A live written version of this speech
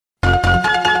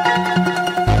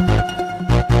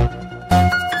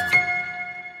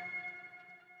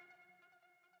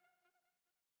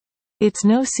It's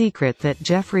no secret that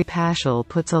Geoffrey Paschel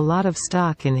puts a lot of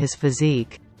stock in his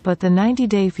physique, but the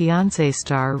 90-Day Fiancé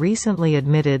star recently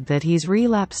admitted that he's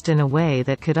relapsed in a way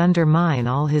that could undermine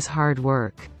all his hard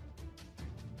work.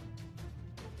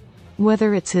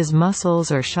 Whether it's his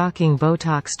muscles or shocking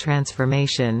Botox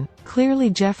transformation,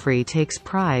 clearly Geoffrey takes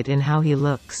pride in how he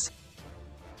looks.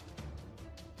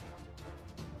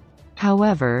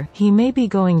 However, he may be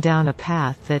going down a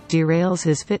path that derails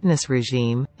his fitness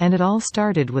regime, and it all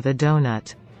started with a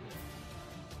donut.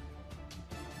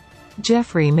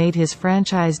 Geoffrey made his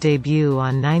franchise debut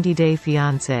on 90-Day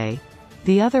Fiancé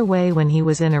the other way when he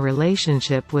was in a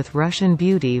relationship with Russian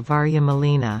beauty Varya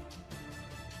Malina.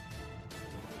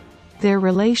 Their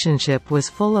relationship was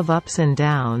full of ups and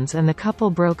downs, and the couple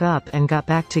broke up and got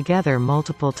back together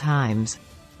multiple times.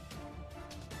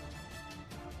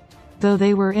 Though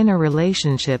they were in a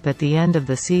relationship at the end of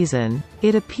the season,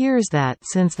 it appears that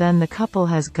since then the couple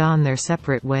has gone their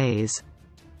separate ways.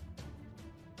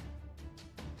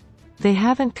 They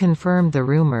haven't confirmed the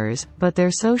rumors, but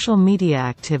their social media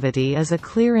activity is a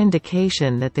clear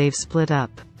indication that they've split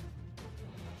up.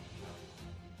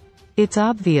 It's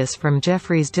obvious from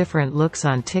Geoffrey's different looks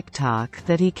on TikTok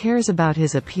that he cares about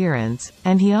his appearance,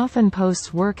 and he often posts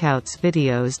workouts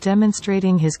videos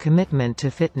demonstrating his commitment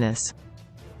to fitness.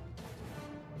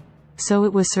 So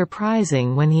it was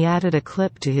surprising when he added a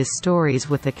clip to his stories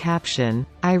with the caption,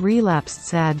 "I relapsed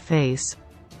sad face."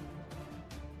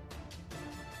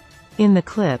 In the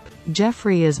clip,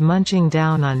 Geoffrey is munching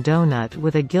down on donut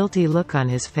with a guilty look on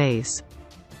his face.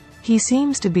 He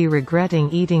seems to be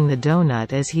regretting eating the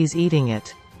donut as he's eating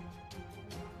it.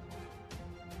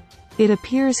 It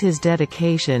appears his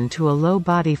dedication to a low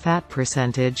body fat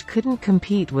percentage couldn't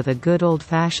compete with a good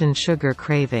old-fashioned sugar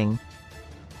craving.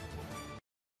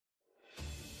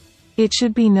 It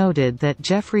should be noted that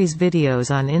Geoffrey's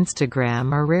videos on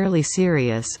Instagram are rarely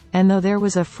serious, and though there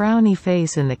was a frowny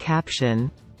face in the caption,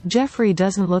 Geoffrey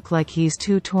doesn't look like he's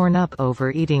too torn up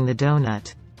over eating the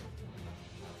donut.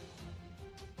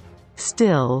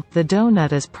 Still, the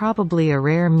donut is probably a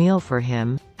rare meal for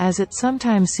him, as it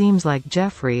sometimes seems like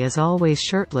Geoffrey is always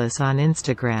shirtless on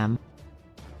Instagram.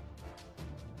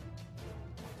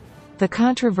 The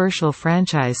controversial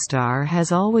franchise star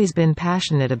has always been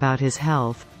passionate about his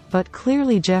health, but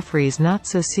clearly Geoffrey's not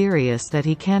so serious that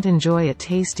he can't enjoy a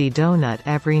tasty donut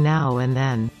every now and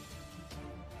then.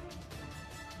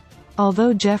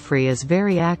 Although Geoffrey is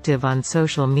very active on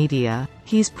social media,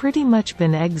 he's pretty much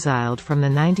been exiled from the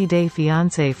 90-Day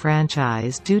Fiancé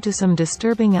franchise due to some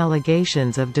disturbing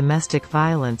allegations of domestic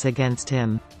violence against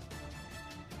him.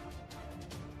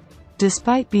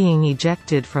 Despite being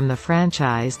ejected from the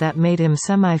franchise that made him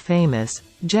semi-famous,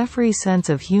 Geoffrey's sense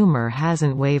of humor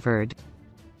hasn't wavered.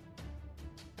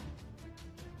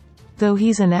 Though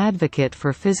he's an advocate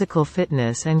for physical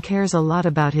fitness and cares a lot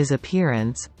about his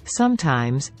appearance,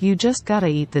 sometimes, you just gotta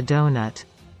eat the donut.